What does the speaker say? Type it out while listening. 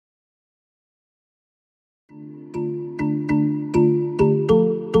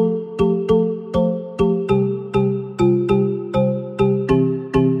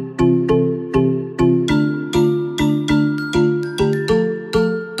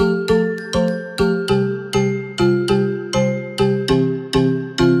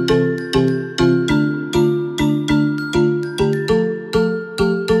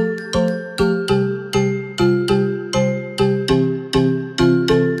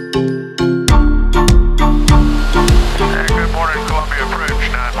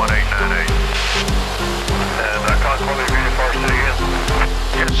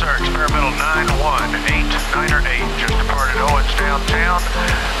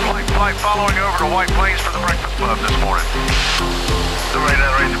Flight following over to White Plains for the breakfast club this morning. The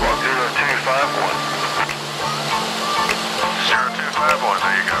radar range squad 0251. 0251,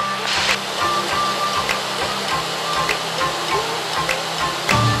 there you go.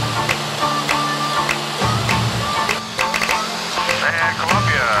 And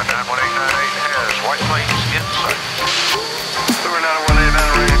Columbia, 91898 has White Plains in sight. Sewer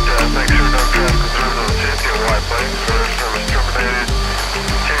 9189 range, make sure no traffic observed on the safety of White Plains. First service terminated.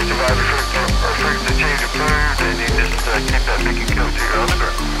 Change of either frequency change approved, and you just keep that beacon code to your other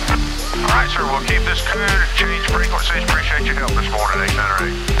ground. Alright, sir, we'll keep this code and change frequencies. Appreciate your help this morning,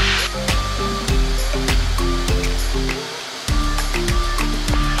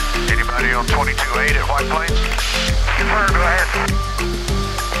 898. Anybody on 22.8 at White Plains? Confirm, go ahead.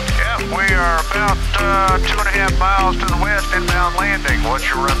 Yeah, we are about 2.5 miles to the west, inbound landing. What's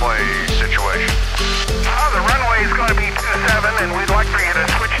your runway situation? The runway is going to be 27, and we'd like for you to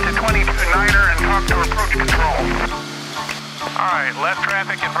switch to 22.9er and talk to approach control. Alright, left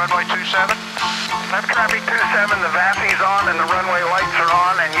traffic and runway 27. Left traffic 27, the VASI's on and the runway lights are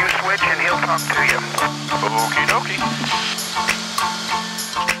on, and you switch and he'll talk to you. Okie dokie.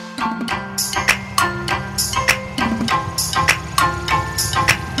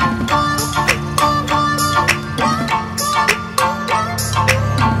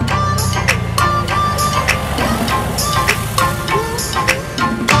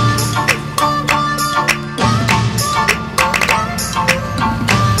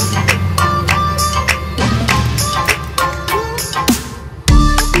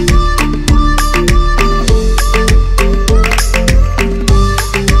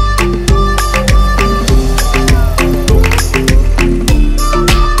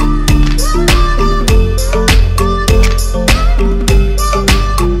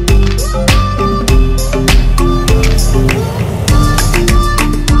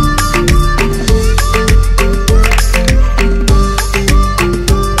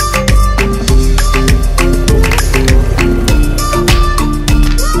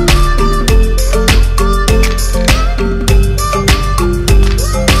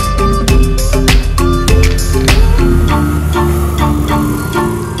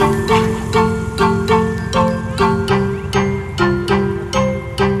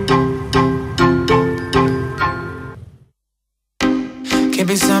 Could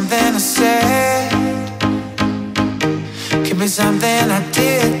be something I said, could be something I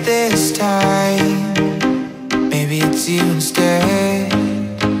did this time. Maybe it's you instead.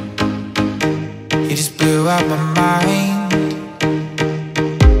 You just blew out my mind.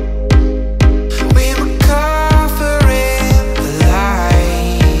 We were covering the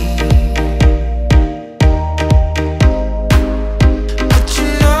light, but you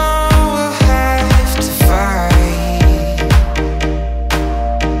know we'll have to fight.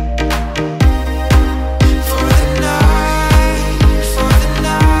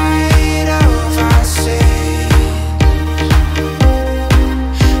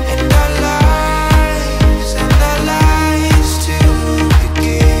 Lives and our lives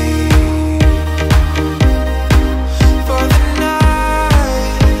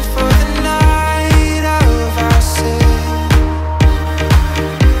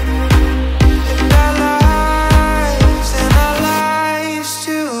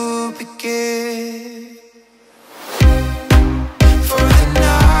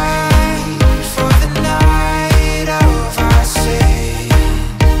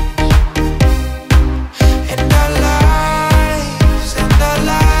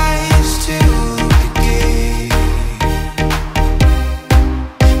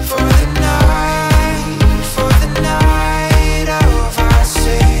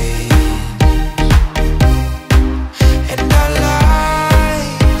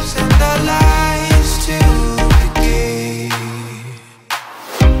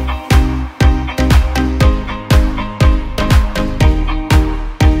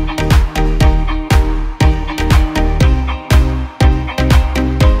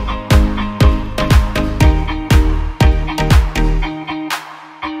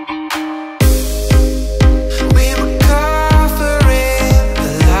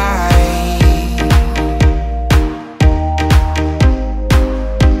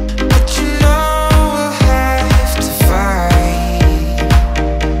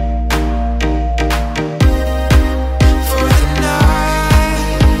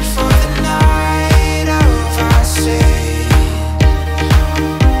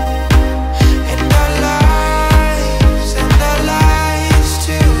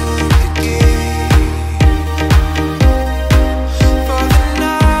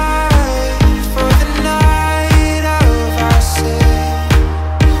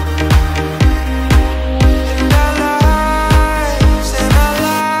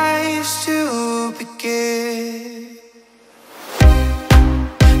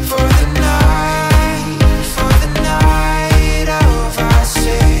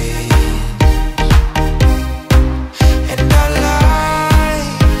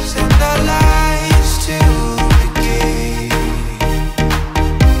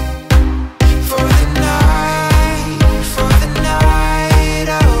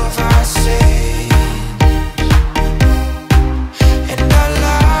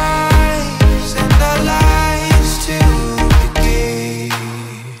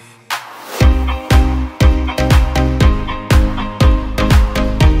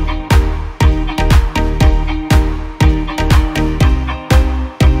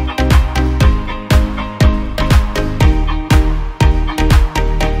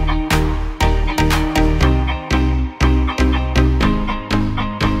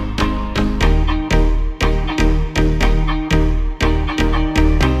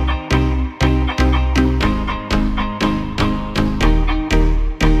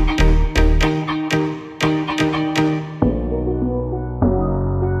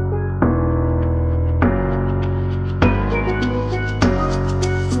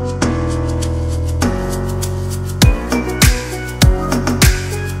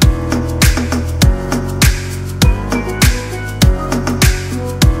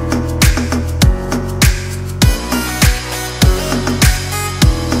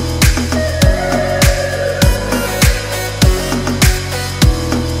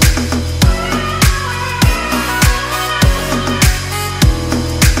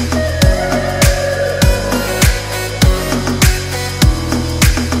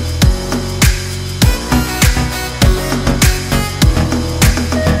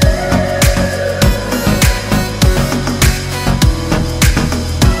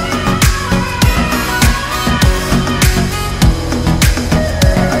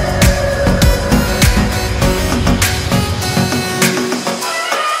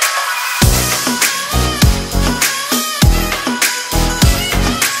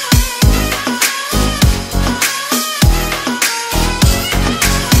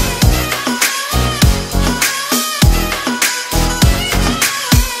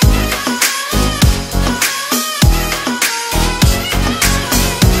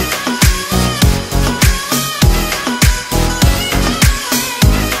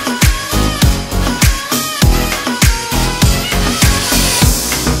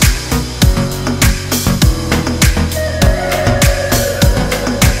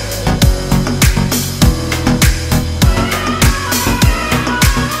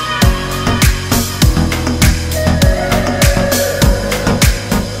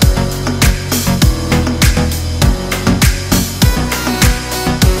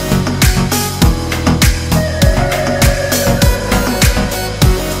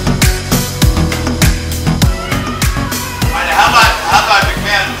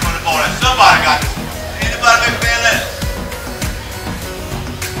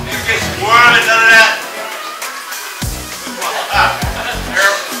women, none of that.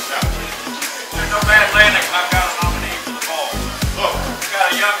 There's no bad landing. I've got a nominee for the ball. Look, We've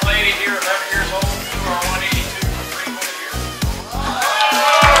got a young lady here, 11 years old, who are 182 for 3 years.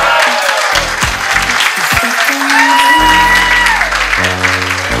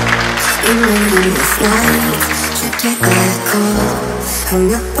 In this night, you get that call,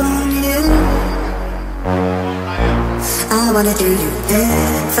 hung up on you. I wanna do you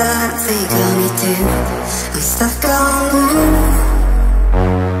everything on me too. I'm stuck on you.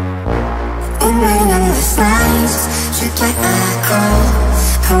 In this night, you get that call,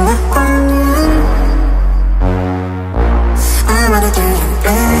 hung up on you. I wanna do you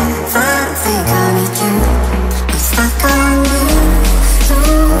everything on me too. I'm stuck on you.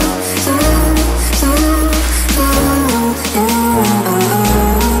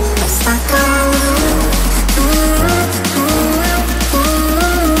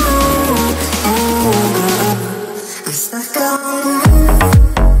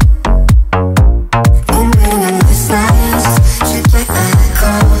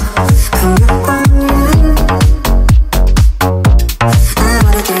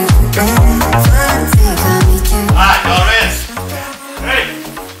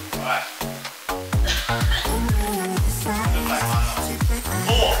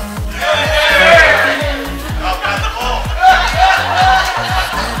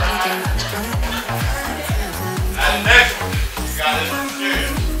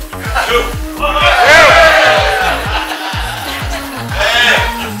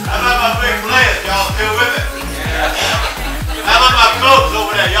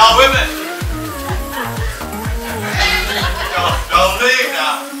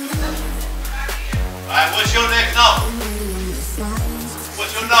 What's your next number?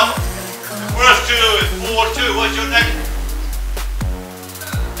 What's your number? The first two is 4-2. What's your next?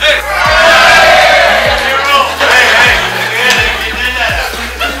 Hey! Zero! Hey! Get in that.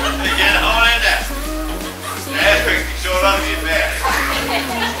 Get all in that. That's pretty short up your bad.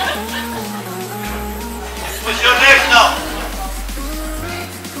 What's your next number?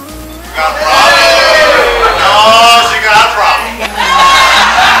 You got a problem? No, she got a problem.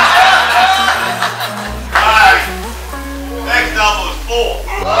 Next number is 4.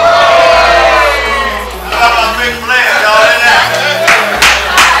 I got my big players, y'all in there.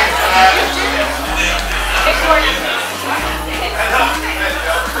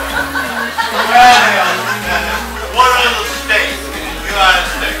 What other state in the United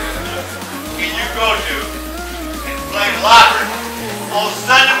States can you go to and play lottery on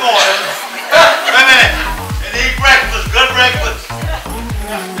Sunday morning, wait a minute, and eat breakfast, good breakfast,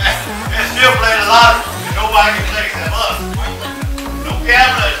 and still play the lottery and nobody can take them up? No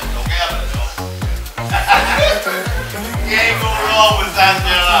gambling, no. You ain't go wrong with South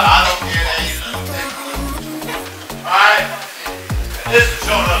Carolina. I don't care that either. Alright? And this is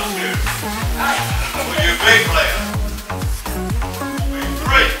showing up too. For you big players. Big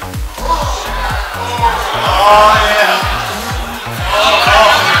 3. Oh yeah. Oh no.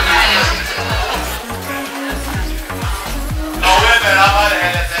 Oh wait a minute, I might have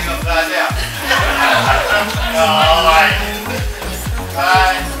had that thing upside down. Alright.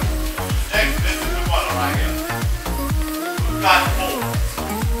 Alright. Next, this is the one right here. Who's got 4?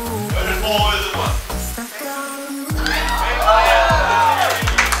 Where the 4 is the 1?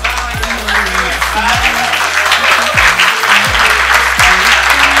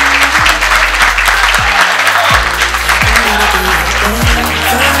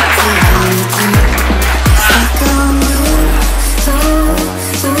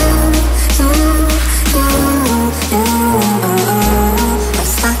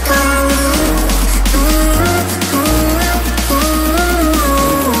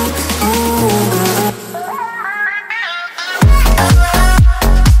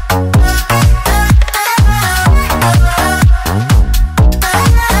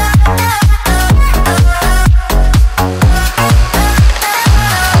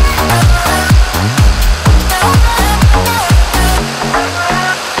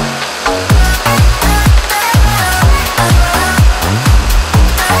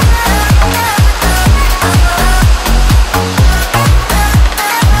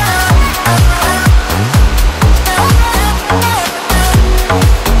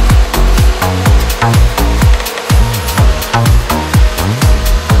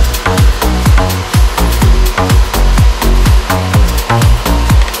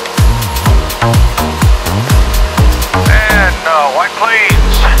 White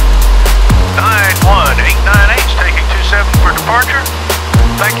Plains 91898 taking 27 for departure.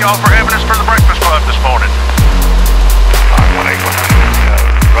 Thank y'all for having us for the breakfast club this morning.